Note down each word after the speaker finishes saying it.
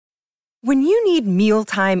When you need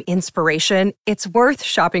mealtime inspiration, it's worth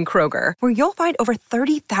shopping Kroger, where you'll find over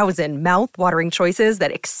 30,000 mouth-watering choices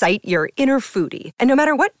that excite your inner foodie. And no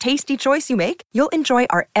matter what tasty choice you make, you'll enjoy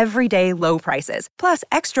our everyday low prices, plus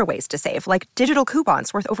extra ways to save, like digital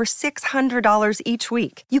coupons worth over $600 each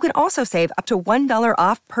week. You can also save up to $1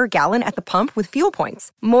 off per gallon at the pump with fuel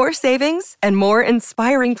points. More savings and more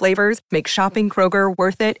inspiring flavors make shopping Kroger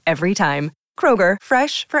worth it every time. Kroger,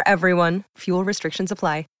 fresh for everyone. Fuel restrictions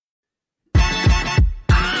apply.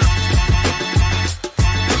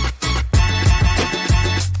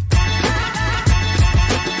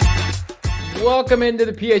 Welcome into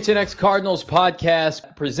the PHNX Cardinals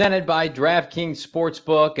podcast, presented by DraftKings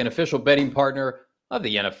Sportsbook, an official betting partner of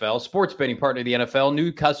the NFL, sports betting partner of the NFL.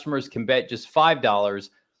 New customers can bet just $5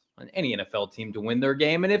 on any NFL team to win their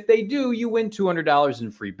game. And if they do, you win $200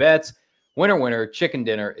 in free bets. Winner, winner, chicken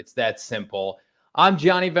dinner. It's that simple. I'm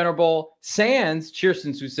Johnny Venerable. Sans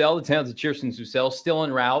Kirsten Susel, the talented Kirsten Susel, still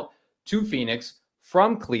en route to Phoenix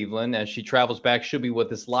from Cleveland as she travels back. She'll be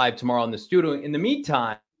with us live tomorrow in the studio. In the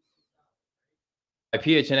meantime,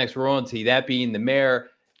 PHNX royalty, that being the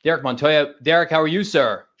mayor, Derek Montoya. Derek, how are you,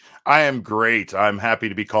 sir? I am great. I'm happy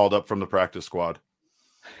to be called up from the practice squad.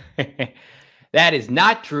 That is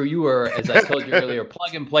not true. You were, as I told you earlier,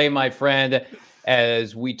 plug and play, my friend,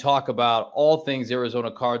 as we talk about all things Arizona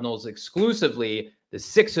Cardinals, exclusively the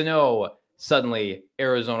 6-0 suddenly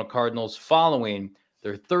Arizona Cardinals following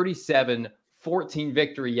their 37-14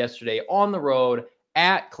 victory yesterday on the road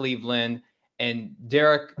at Cleveland. And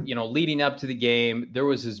Derek, leading up to the game, there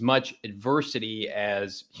was as much adversity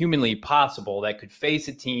as humanly possible that could face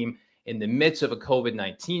a team in the midst of a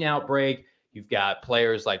COVID-19 outbreak. You've got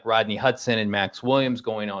players like Rodney Hudson and Max Williams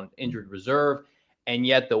going on injured reserve. And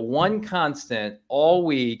yet the one constant all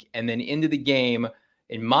week and then into the game,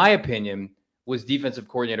 in my opinion, was defensive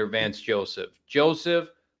coordinator Vance Joseph. Joseph,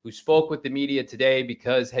 who spoke with the media today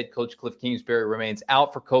because head coach Cliff Kingsbury remains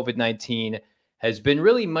out for COVID-19, has been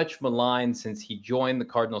really much maligned since he joined the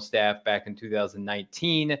Cardinal staff back in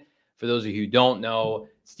 2019. For those of you who don't know,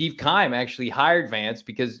 Steve Keim actually hired Vance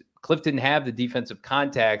because Cliff didn't have the defensive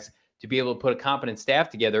contacts to be able to put a competent staff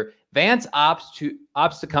together. Vance opts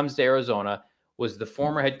to come to Arizona, was the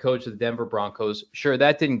former head coach of the Denver Broncos. Sure,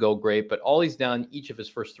 that didn't go great, but all he's done each of his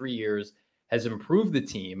first 3 years has improved the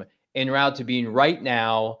team en route to being right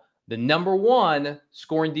now the number one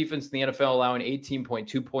scoring defense in the NFL, allowing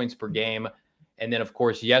 18.2 points per game. And then, of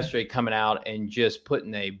course, yesterday coming out and just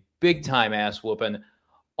putting a big-time ass whooping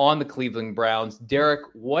on the Cleveland Browns. Derek,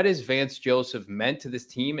 what has Vance Joseph meant to this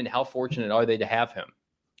team, and how fortunate are they to have him?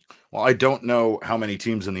 Well, I don't know how many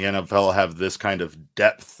teams in the NFL have this kind of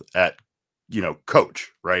depth at,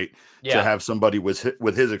 coach, right? Yeah. To have somebody with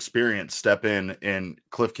his experience step in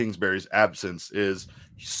Cliff Kingsbury's absence is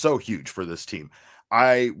so huge for this team.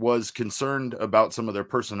 I was concerned about some of their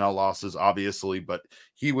personnel losses, obviously, but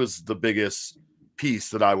he was the biggest piece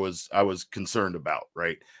that I was concerned about,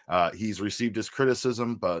 right? He's received his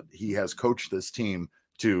criticism, but he has coached this team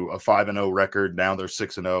to a 5-0 record. Now they're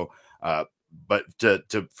 6-0. But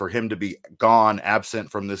for him to be gone,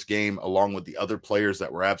 absent from this game, along with the other players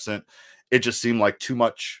that were absent, it just seemed like too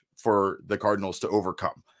much for the Cardinals to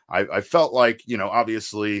overcome. I felt like,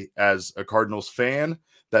 obviously as a Cardinals fan,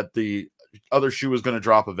 that the other shoe was going to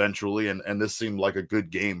drop eventually, and this seemed like a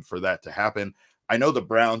good game for that to happen. I know the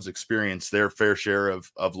Browns experienced their fair share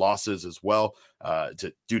of losses as well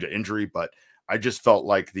due to injury, but I just felt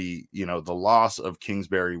like the loss of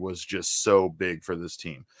Kingsbury was just so big for this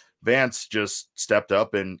team. Vance just stepped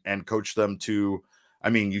up and coached them to,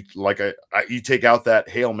 you take out that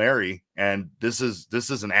Hail Mary, and this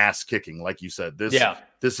is an ass kicking, like you said.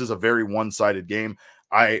 This is a very one-sided game.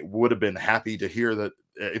 I would have been happy to hear that.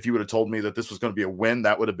 If you would have told me that this was going to be a win,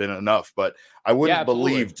 that would have been enough. But I wouldn't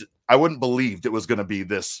believed it was going to be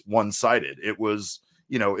this one-sided. It was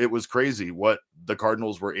crazy what the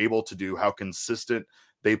Cardinals were able to do, how consistent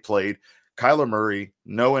they played. Kyler Murray,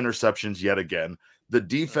 no interceptions yet again. The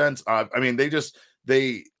defense,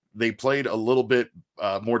 they played a little bit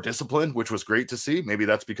more disciplined, which was great to see. Maybe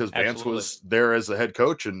that's because Vance was there as the head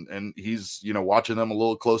coach and he's, watching them a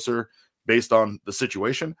little closer based on the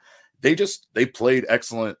situation. They played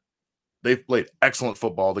excellent. They played excellent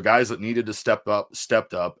football. The guys that needed to step up,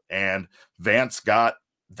 stepped up, and Vance got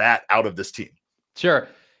that out of this team. Sure.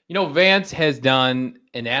 Vance has done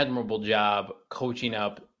an admirable job coaching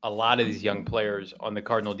up a lot of these young players on the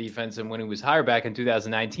Cardinal defense. And when he was hired back in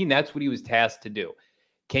 2019, that's what he was tasked to do.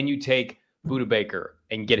 Can you take Budda Baker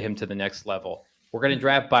and get him to the next level? We're going to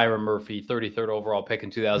draft Byron Murphy, 33rd overall pick in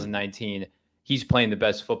 2019. He's playing the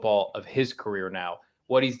best football of his career now.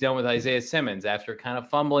 What he's done with Isaiah Simmons after kind of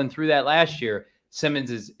fumbling through that last year,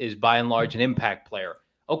 Simmons is by and large an impact player.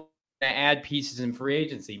 Okay, we're going to add pieces in free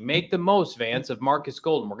agency. Make the most, Vance, of Marcus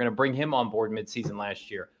Golden. We're going to bring him on board midseason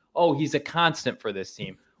last year. Oh, he's a constant for this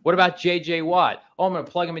team. What about J.J. Watt? Oh, I'm going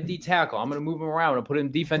to plug him in D tackle. I'm going to move him around. I'm going to put him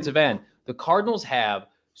in defensive end. The Cardinals have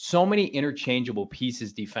so many interchangeable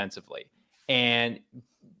pieces defensively. And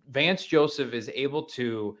Vance Joseph is able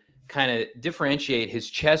to kind of differentiate his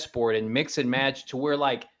chessboard and mix and match to where,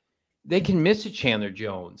 like, they can miss a Chandler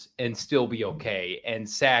Jones and still be okay and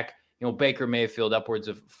sack, Baker Mayfield upwards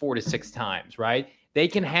of 4 to 6 times, right? They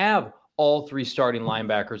can have all 3 starting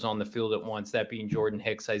linebackers on the field at once, that being Jordan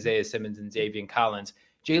Hicks, Isaiah Simmons, and Xavier Collins.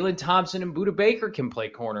 Jalen Thompson and Budda Baker can play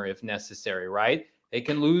corner if necessary, right? They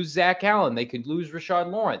can lose Zach Allen. They could lose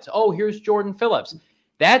Rashard Lawrence. Oh, here's Jordan Phillips.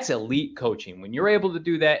 That's elite coaching. When you're able to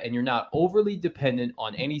do that and you're not overly dependent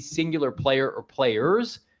on any singular player or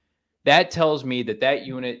players, that tells me that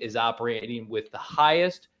unit is operating with the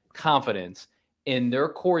highest confidence in their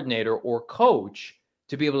coordinator or coach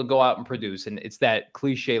to be able to go out and produce. And it's that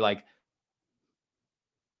cliche, like,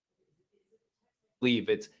 leave.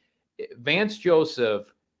 It's Vance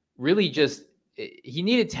Joseph really just, he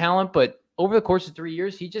needed talent, but over the course of 3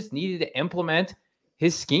 years, he just needed to implement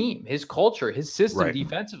his scheme, his culture, his system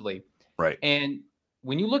defensively. Right. And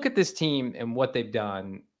when you look at this team and what they've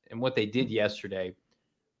done and what they did yesterday,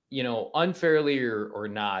 unfairly or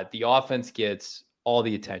not, the offense gets all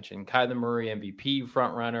the attention. Kyler Murray, MVP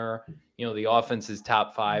frontrunner. The offense is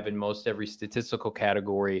top 5 in most every statistical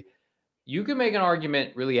category. You can make an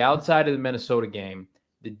argument really outside of the Minnesota game.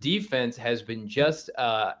 The defense has been just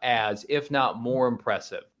as, if not more,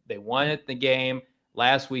 impressive. They won it the game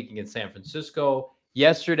last week against San Francisco.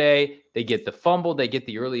 Yesterday, they get the fumble. They get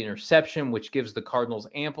the early interception, which gives the Cardinals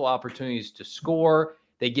ample opportunities to score.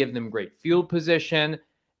 They give them great field position.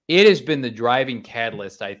 It has been the driving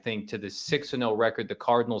catalyst, I think, to the 6-0 record the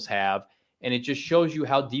Cardinals have, and it just shows you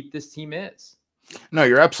how deep this team is. No,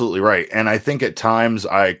 you're absolutely right. And I think at times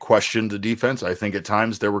I questioned the defense. I think at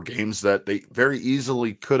times there were games that they very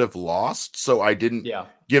easily could have lost. So I didn't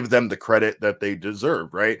give them the credit that they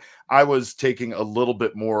deserve, right? I was taking a little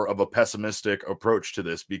bit more of a pessimistic approach to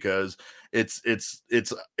this because it's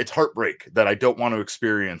heartbreak that I don't want to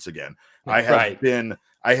experience again.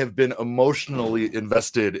 I have been emotionally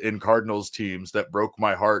invested in Cardinals teams that broke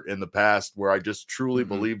my heart in the past where I just truly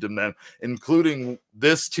believed in them, including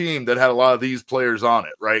this team that had a lot of these players on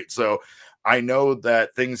it, right? So I know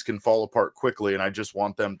that things can fall apart quickly, and I just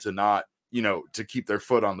want them to not, to keep their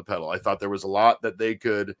foot on the pedal. I thought there was a lot that they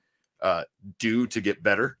could do to get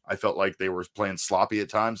better. I felt like they were playing sloppy at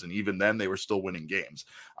times, and even then they were still winning games.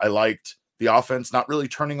 I liked the offense not really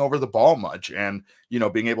turning over the ball much and,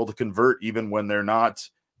 being able to convert even when they're not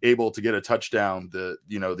able to get a touchdown,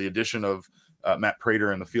 the addition of Matt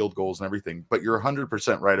Prater and the field goals and everything. But you're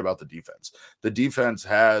 100% right about the defense. The defense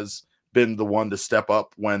has been the one to step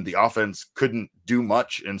up when the offense couldn't do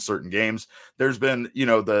much in certain games. There's been,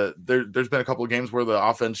 there's been a couple of games where the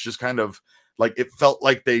offense just kind of, like, it felt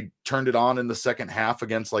like they turned it on in the second half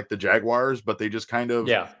against like the Jaguars, but they just kind of,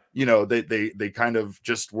 they kind of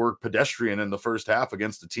just were pedestrian in the first half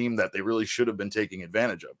against a team that they really should have been taking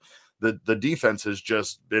advantage of. The defense has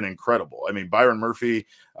just been incredible. I mean, Byron Murphy,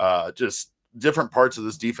 just different parts of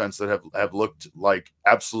this defense that have looked like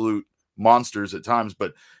absolute monsters at times,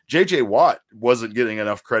 but JJ Watt wasn't getting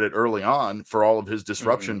enough credit early on for all of his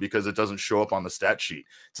disruption because it doesn't show up on the stat sheet.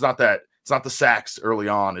 It's not the sacks early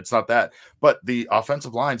on. It's not that, but the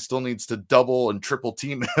offensive line still needs to double and triple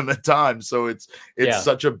team him at times. So it's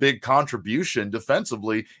such a big contribution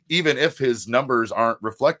defensively, even if his numbers aren't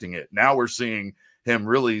reflecting it. Now we're seeing him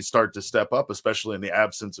really start to step up, especially in the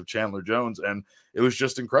absence of Chandler Jones. And it was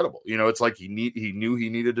just incredible. It's like he knew he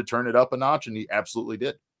needed to turn it up a notch, and he absolutely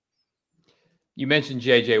did. You mentioned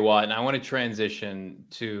J.J. Watt, and I want to transition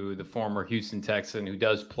to the former Houston Texan who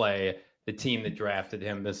does play the team that drafted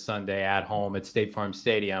him this Sunday at home at State Farm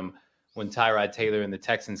Stadium when Tyrod Taylor and the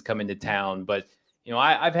Texans come into town. But,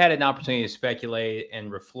 I've had an opportunity to speculate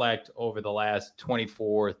and reflect over the last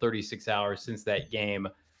 24, 36 hours since that game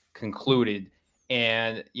concluded.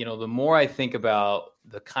 And, the more I think about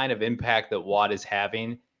the kind of impact that Watt is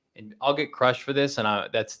having, and I'll get crushed for this, and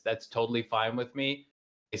that's totally fine with me.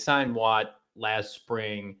 They signed Watt last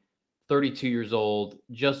spring, 32 years old,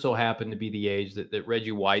 just so happened to be the age that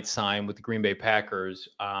Reggie White signed with the Green Bay Packers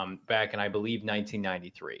back in, I believe,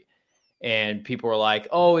 1993. And people were like,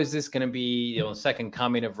 oh, is this going to be, second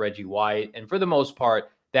coming of Reggie White? And for the most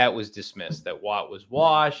part, that was dismissed, that Watt was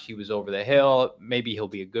washed. He was over the hill. Maybe he'll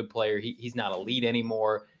be a good player. He's not elite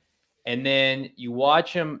anymore. And then you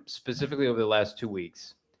watch him specifically over the last 2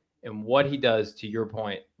 weeks and what he does, to your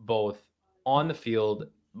point, both on the field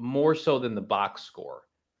more so than the box score.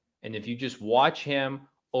 And if you just watch him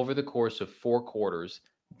over the course of 4 quarters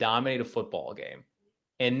dominate a football game,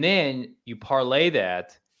 and then you parlay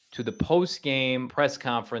that to the post-game press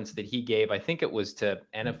conference that he gave, I think it was to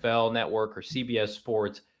NFL Network or CBS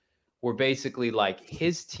Sports, where basically like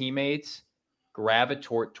his teammates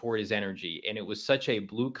gravitate toward his energy. And it was such a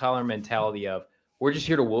blue-collar mentality of, we're just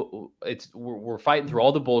here to we're fighting through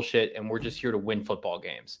all the bullshit, and we're just here to win football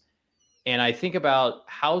games. And I think about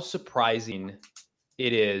how surprising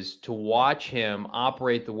it is to watch him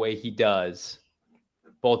operate the way he does,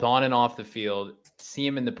 both on and off the field, see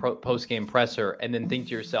him in the post-game presser, and then think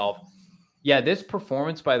to yourself, yeah, this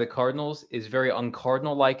performance by the Cardinals is very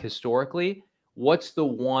uncardinal-like historically. What's the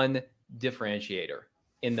one differentiator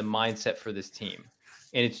in the mindset for this team?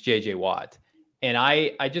 And it's J.J. Watt. And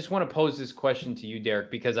I just want to pose this question to you, Derek,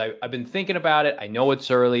 because I've been thinking about it. I know it's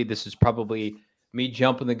early. This is probably me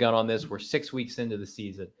jumping the gun on this. We're 6 weeks into the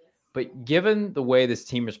season. But given the way this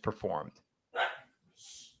team has performed,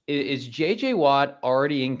 is J.J. Watt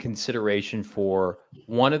already in consideration for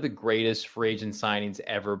one of the greatest free agent signings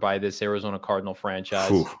ever by this Arizona Cardinal franchise?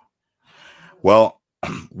 Whew. Well,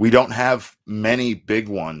 we don't have many big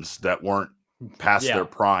ones that weren't past their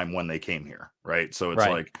prime when they came here, right? So it's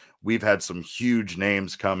like we've had some huge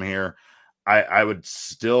names come here. I would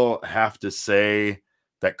still have to say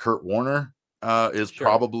that Kurt Warner is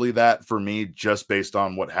probably that for me, just based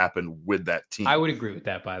on what happened with that team. I would agree with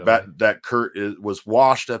that, by the way. That Kurt was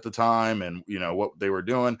washed at the time, and you know what they were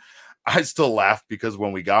doing. I still laughed because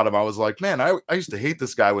when we got him, I was like, man, I used to hate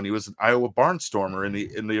this guy when he was an Iowa Barnstormer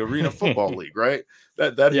in the Arena Football League, right?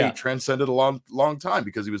 That hate transcended a long time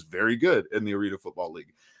because he was very good in the Arena Football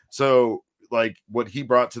League. So like what he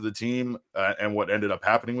brought to the team and what ended up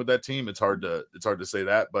happening with that team, it's hard to say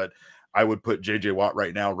that, but I would put JJ Watt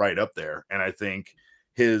right now right up there. And I think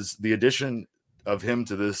the addition of him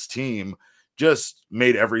to this team just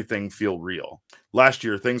made everything feel real. Last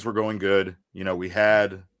year, things were going good. You know, we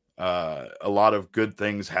had a lot of good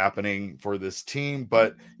things happening for this team,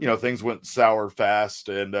 but you know, things went sour fast.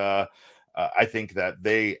 And I think that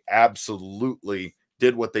they absolutely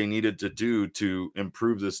did what they needed to do to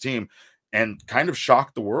improve this team and kind of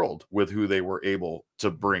shocked the world with who they were able to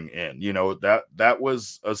bring in. You know, that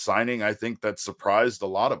was a signing, I think, that surprised a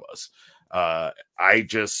lot of us. I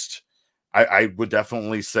would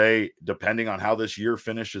definitely say, depending on how this year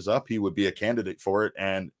finishes up, he would be a candidate for it.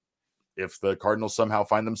 And if the Cardinals somehow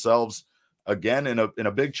find themselves again in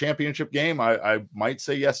a big championship game, I might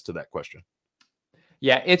say yes to that question.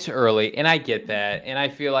 Yeah, it's early, and I get that. And I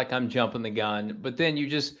feel like I'm jumping the gun, but then you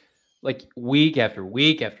just, like, week after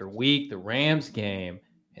week after week, the Rams game.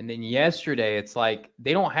 And then yesterday, it's like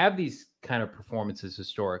they don't have these kind of performances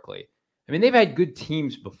historically. I mean, they've had good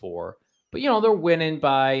teams before, but, you know, they're winning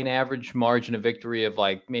by an average margin of victory of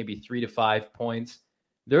like maybe 3 to 5 points.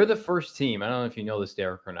 They're the first team, I don't know if you know this,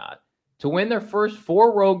 Derek, or not, to win their first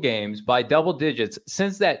 4 road games by double digits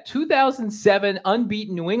since that 2007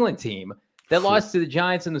 unbeaten New England team that lost to the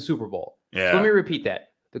Giants in the Super Bowl. Yeah. So let me repeat that.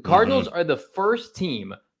 The Cardinals are the first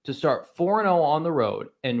team to start 4-0 on the road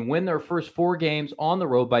and win their first 4 games on the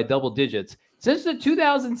road by double digits since the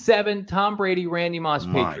 2007 Tom Brady, Randy Moss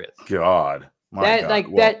Patriots.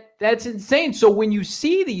 That's insane. So when you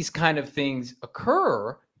see these kind of things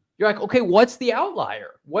occur, you're like, okay, what's the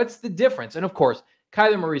outlier? What's the difference? And of course,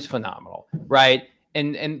 Kyler Murray's phenomenal, right?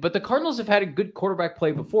 But the Cardinals have had a good quarterback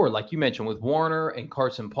play before, like you mentioned, with Warner and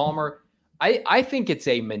Carson Palmer. I think it's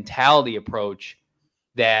a mentality approach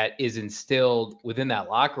that is instilled within that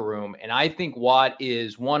locker room. And I think Watt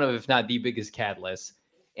is one of, if not the biggest catalyst.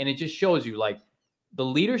 And it just shows you, like, the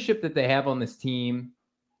leadership that they have on this team,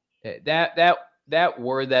 that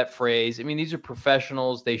word, that phrase. I mean, these are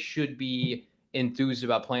professionals. They should be enthused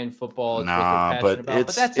about playing football. It's what they're passionate about.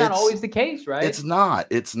 But that's not always the case, right? It's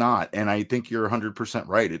not. And I think you're 100%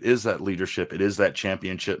 right. It is that leadership. It is that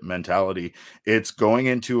championship mentality. It's going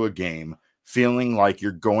into a game feeling like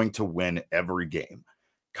you're going to win every game.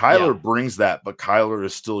 Kyler brings that, but Kyler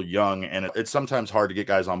is still young, and it's sometimes hard to get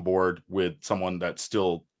guys on board with someone that's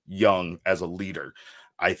still young as a leader.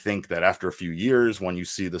 I think that after a few years, when you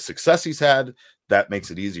see the success he's had, that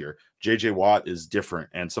makes it easier. JJ Watt is different,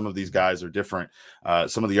 and some of these guys are different.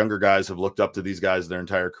 Some of the younger guys have looked up to these guys their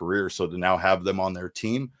entire career, so to now have them on their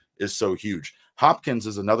team is so huge. Hopkins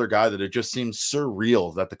is another guy that it just seems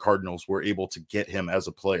surreal that the Cardinals were able to get him as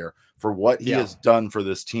a player for what he has done for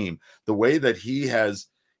this team. The way that he has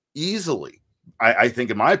easily, I think,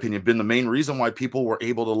 in my opinion, been the main reason why people were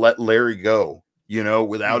able to let Larry go, you know,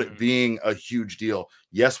 without it being a huge deal.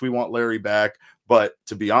 Yes, we want Larry back, but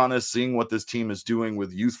to be honest, seeing what this team is doing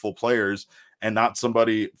with youthful players and not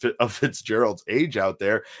somebody of Fitzgerald's age out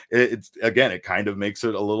there, it kind of makes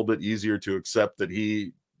it a little bit easier to accept that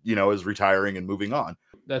he, is retiring and moving on.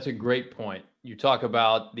 That's a great point. You talk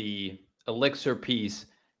about the elixir piece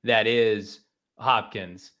that is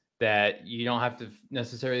Hopkins, that you don't have to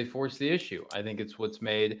necessarily force the issue. I think it's what's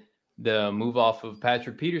made the move off of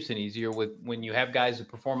Patrick Peterson easier when you have guys that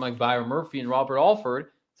perform like Byron Murphy and Robert Alford.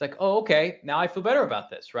 It's like, oh, okay, now I feel better about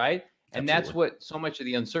this, right? And Absolutely. That's what so much of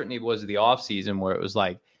the uncertainty was of the offseason, where it was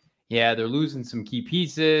like, yeah, they're losing some key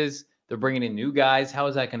pieces. They're bringing in new guys. How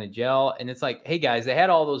is that going to gel? And it's like, hey, guys, they had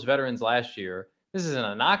all those veterans last year. This isn't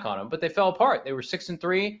a knock on them, but they fell apart. They were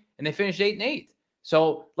 6-3, and they finished 8-8.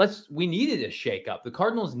 So we needed a shakeup. The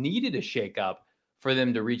Cardinals needed a shakeup for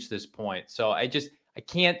them to reach this point. So I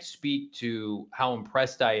can't speak to how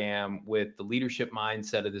impressed I am with the leadership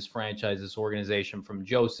mindset of this franchise, this organization, from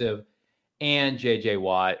Joseph and JJ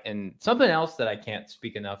Watt. And something else that I can't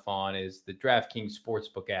speak enough on is the DraftKings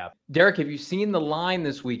Sportsbook app. Derek, have you seen the line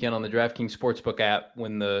this weekend on the DraftKings Sportsbook app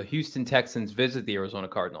when the Houston Texans visit the Arizona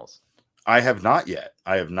Cardinals? I have not yet.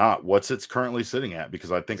 I have not. What's it's currently sitting at?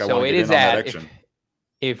 Because I think I want to get in on that action.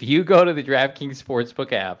 If you go to the DraftKings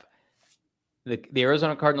Sportsbook app, the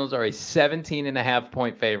Arizona Cardinals are a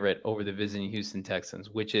 17.5-point favorite over the visiting Houston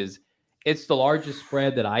Texans, which it's the largest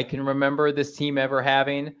spread that I can remember this team ever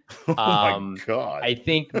having. Oh my God. I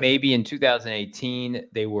think maybe in 2018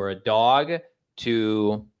 they were a dog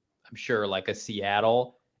to, I'm sure, like a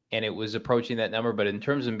Seattle, and it was approaching that number. But in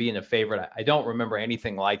terms of being a favorite, I don't remember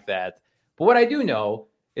anything like that. But what I do know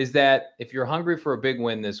is that if you're hungry for a big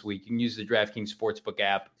win this week, you can use the DraftKings Sportsbook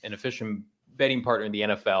app, an official betting partner in the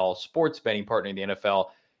NFL, sports betting partner in the NFL.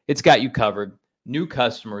 It's got you covered. New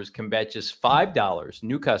customers can bet just $5.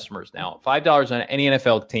 New customers now, $5 on any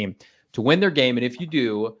NFL team to win their game. And if you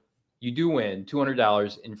do, you do win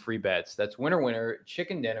 $200 in free bets. That's winner, winner,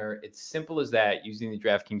 chicken dinner. It's simple as that using the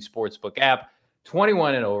DraftKings Sportsbook app.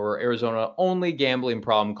 21 and over, Arizona only. Gambling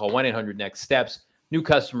problem, call 1-800-NEXT-STEPS. New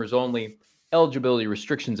customers only. Eligibility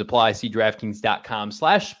restrictions apply. See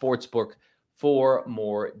DraftKings.com/sportsbook for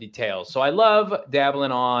more details. So I love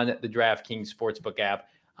dabbling on the DraftKings Sportsbook app.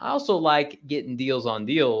 I also like getting deals on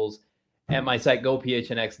deals at my site,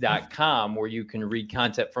 gophnx.com, where you can read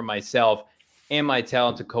content from myself and my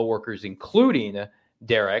talented coworkers, including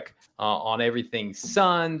Derek, on everything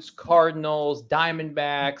Suns, Cardinals,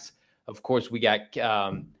 Diamondbacks. Of course, we got,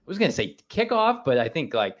 I was going to say kickoff, but I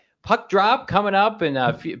think like puck drop coming up in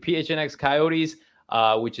PHNX Coyotes,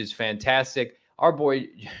 which is fantastic. Our boy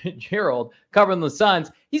Gerald covering the Suns,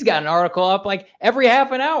 he's got an article up like every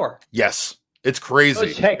half an hour. Yes. It's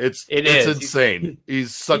crazy. It's insane.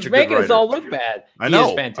 He's such a good writer. He's making us all look bad. I know. He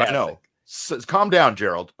is fantastic. I know. Calm down,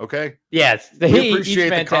 Gerald. Okay. Yes, he's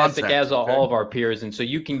fantastic, content, as all of our peers, and so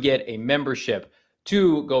you can get a membership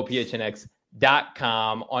to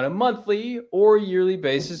gophnx.com on a monthly or yearly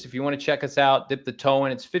basis. If you want to check us out, dip the toe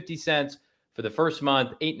in. It's 50 cents for the first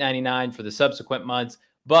month, $8.99 for the subsequent months,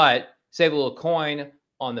 but save a little coin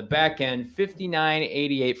on the back end,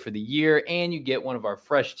 $59.88 for the year, and you get one of our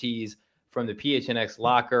fresh tees from the PHNX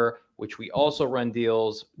locker, which we also run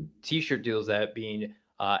deals, t-shirt deals, that being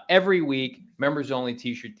every week, members only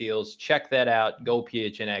t-shirt deals. Check that out,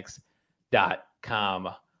 gophnx.com.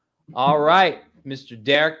 All right, Mr.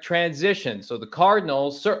 Derek, transition. So the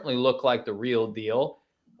Cardinals certainly look like the real deal,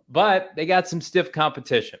 but they got some stiff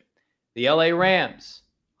competition. The LA Rams,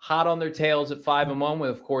 hot on their tails at 5-1,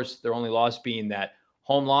 with, of course, their only loss being that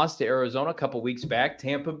home loss to Arizona a couple weeks back.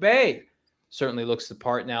 Tampa Bay certainly looks the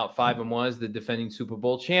part now at 5-1 as the defending Super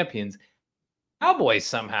Bowl champions. Cowboys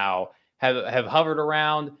somehow have hovered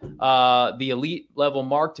around the elite level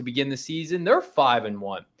mark to begin the season. They're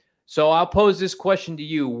 5-1. So I'll pose this question to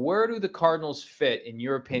you. Where do the Cardinals fit, in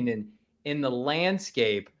your opinion, in the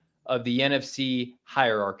landscape of the NFC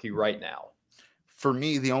hierarchy right now? For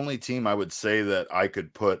me, the only team I would say that I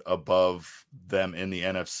could put above them in the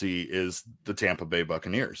NFC is the Tampa Bay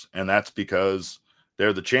Buccaneers. And that's because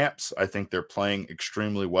they're the champs. I think they're playing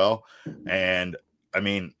extremely well. And I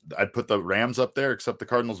mean, I'd put the Rams up there, except the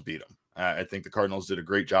Cardinals beat them. I think the Cardinals did a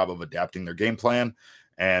great job of adapting their game plan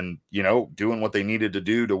and, doing what they needed to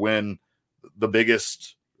do to win the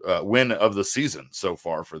biggest win of the season so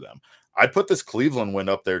far for them. I'd put this Cleveland win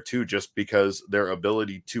up there too, just because their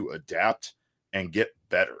ability to adapt and get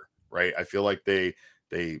better, right? I feel like they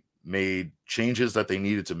made changes that they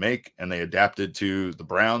needed to make, and they adapted to the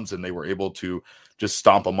Browns, and they were able to just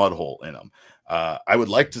stomp a mud hole in them. I would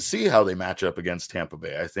like to see how they match up against Tampa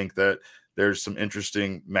Bay. I think that there's some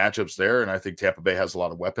interesting matchups there, and I think Tampa Bay has a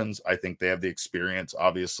lot of weapons. I think they have the experience,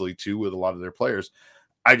 obviously, too, with a lot of their players.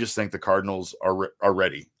 I just think the Cardinals are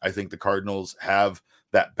ready. I think the Cardinals have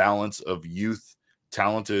that balance of youth,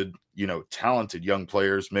 talented young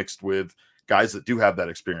players mixed with guys that do have that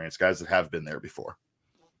experience, guys that have been there before.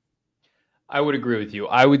 I would agree with you.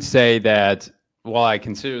 I would say that while I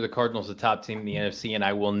consider the Cardinals a top team in the NFC, and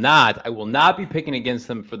I will not be picking against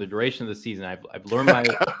them for the duration of the season. I've learned my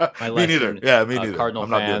lesson. Me neither. Yeah, me neither. Cardinal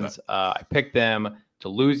fans. I picked them to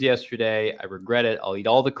lose yesterday. I regret it. I'll eat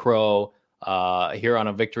all the crow here on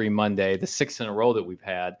a Victory Monday, the 6th in a row that we've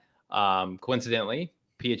had. Coincidentally,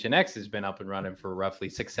 PHNX has been up and running for roughly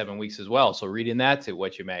 6-7 weeks as well. So read in that to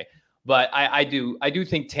what you may. But I do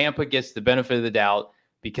think Tampa gets the benefit of the doubt,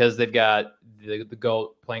 because they've got the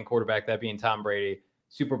GOAT playing quarterback, that being Tom Brady,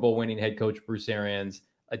 Super Bowl winning head coach Bruce Arians,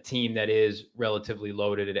 a team that is relatively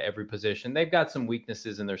loaded at every position. They've got some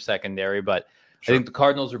weaknesses in their secondary, but sure. I think the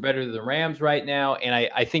Cardinals are better than the Rams right now. And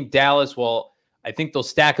I think Dallas, I think they'll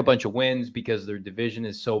stack a bunch of wins because their division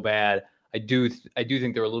is so bad. I do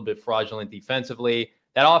think they're a little bit fraudulent defensively.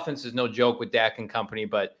 That offense is no joke with Dak and company,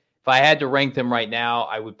 but if I had to rank them right now,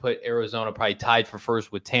 I would put Arizona probably tied for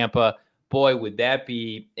first with Tampa. Boy, would that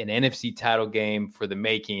be an NFC title game for the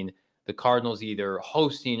making. The Cardinals either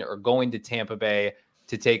hosting or going to Tampa Bay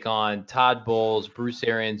to take on Todd Bowles, Bruce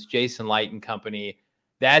Arians, Jason Light and company.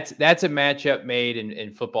 That's a matchup made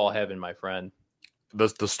in football heaven, my friend. The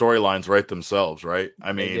storylines write themselves, right?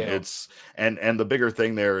 I mean, it's and the bigger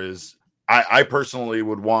thing there is I personally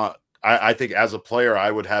would want. I think as a player, I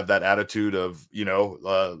would have that attitude of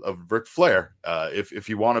Ric Flair. If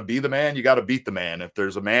you want to be the man, you got to beat the man. If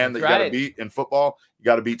there's a man that you got to beat in football, you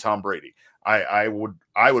got to beat Tom Brady. I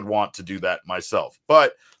would want to do that myself.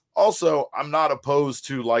 But also, I'm not opposed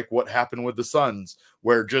to like what happened with the Suns,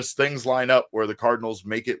 where just things line up where the Cardinals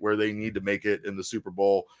make it where they need to make it in the Super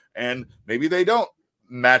Bowl, and maybe they don't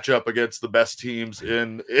match up against the best teams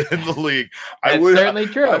in the league. That's certainly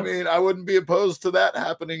true. I mean, I wouldn't be opposed to that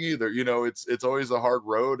happening either. It's always a hard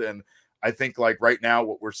road. And I think like right now,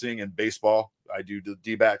 what we're seeing in baseball, I do the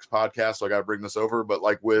D-backs podcast, so I got to bring this over, but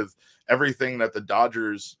like with everything that the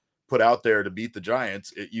Dodgers put out there to beat the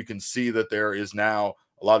Giants, you can see that there is now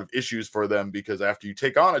a lot of issues for them, because after you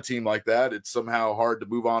take on a team like that, it's somehow hard to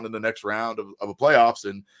move on in the next round of a playoffs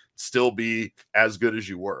and still be as good as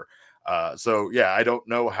you were. So yeah, I don't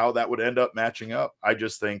know how that would end up matching up. I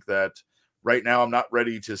just think that right now I'm not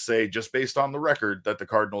ready to say, just based on the record, that the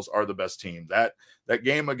Cardinals are the best team. That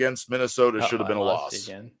game against Minnesota should have been a loss.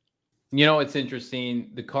 Again. It's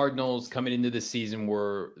interesting. The Cardinals coming into the season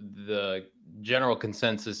were the general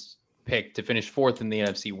consensus pick to finish 4th in the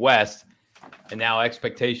NFC West. And now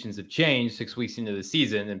expectations have changed 6 weeks into the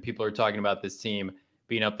season, and people are talking about this team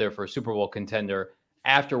being up there for a Super Bowl contender.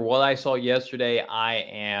 After what I saw yesterday, I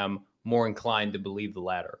am more inclined to believe the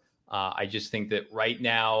latter. I just think that right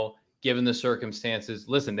now, given the circumstances,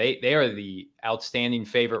 listen, they are the outstanding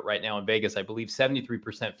favorite right now in Vegas. I believe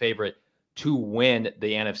 73% favorite to win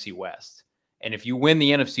the NFC West. And if you win the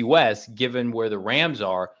NFC West, given where the Rams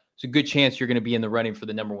are, it's a good chance you're going to be in the running for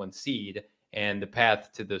the number 1 seed. And the path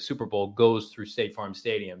to the Super Bowl goes through State Farm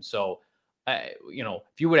Stadium. So,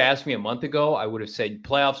 if you would have asked me a month ago, I would have said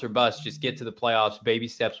playoffs or bust. Just get to the playoffs, baby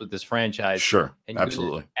steps with this franchise. Sure, and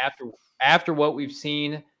absolutely. After what we've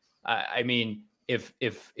seen, I mean, if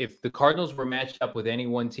the Cardinals were matched up with any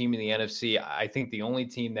one team in the NFC, I think the only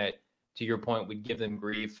team that, to your point, would give them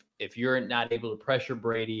grief, if you're not able to pressure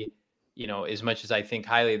Brady, as much as I think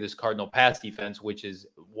highly of this Cardinal pass defense, which is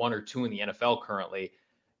 1 or 2 in the NFL currently,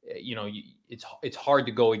 it's hard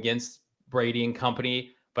to go against Brady and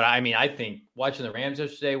company. But I mean, I think watching the Rams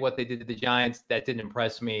yesterday, what they did to the Giants, that didn't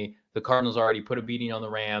impress me. The Cardinals already put a beating on the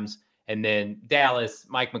Rams. And then Dallas,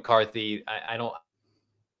 Mike McCarthy, I don't.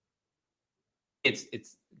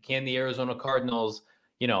 It's can the Arizona Cardinals,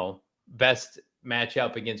 best match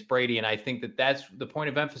up against Brady? And I think that's the point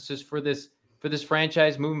of emphasis for this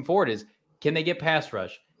franchise moving forward is, can they get pass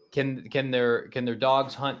rush? Can their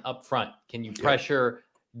dogs hunt up front? Can you pressure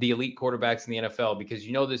the elite quarterbacks in the NFL? Because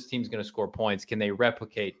this team's going to score points. Can they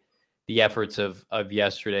replicate the efforts of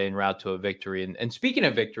yesterday en route to a victory? And speaking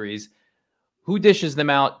of victories, who dishes them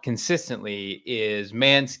out consistently is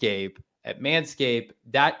Manscaped. At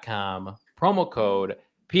manscaped.com, promo code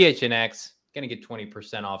PHNX, going to get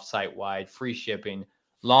 20% off site-wide, free shipping.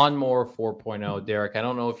 Lawnmower 4.0. Derek, I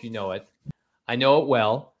don't know if you know it. I know it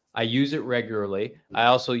well. I use it regularly. I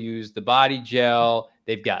also use the body gel.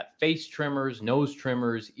 They've got face trimmers, nose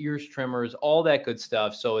trimmers, ears trimmers, all that good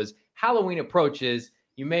stuff. So as Halloween approaches,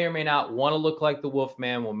 you may or may not want to look like the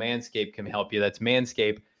Wolfman. Well, Manscaped can help you. That's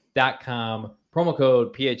manscaped.com. Promo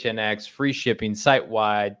code PHNX, free shipping,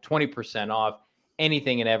 site-wide, 20% off,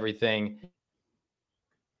 anything and everything.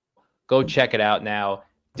 Go check it out now.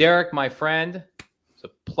 Derek, my friend,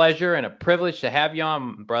 It's a pleasure and a privilege to have you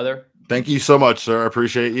on, brother. Thank you so much, sir. I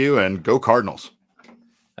appreciate you, and go Cardinals.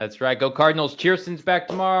 That's right. Go Cardinals. Cheerson's back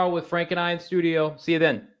tomorrow with Frank and I in studio. See you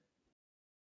then.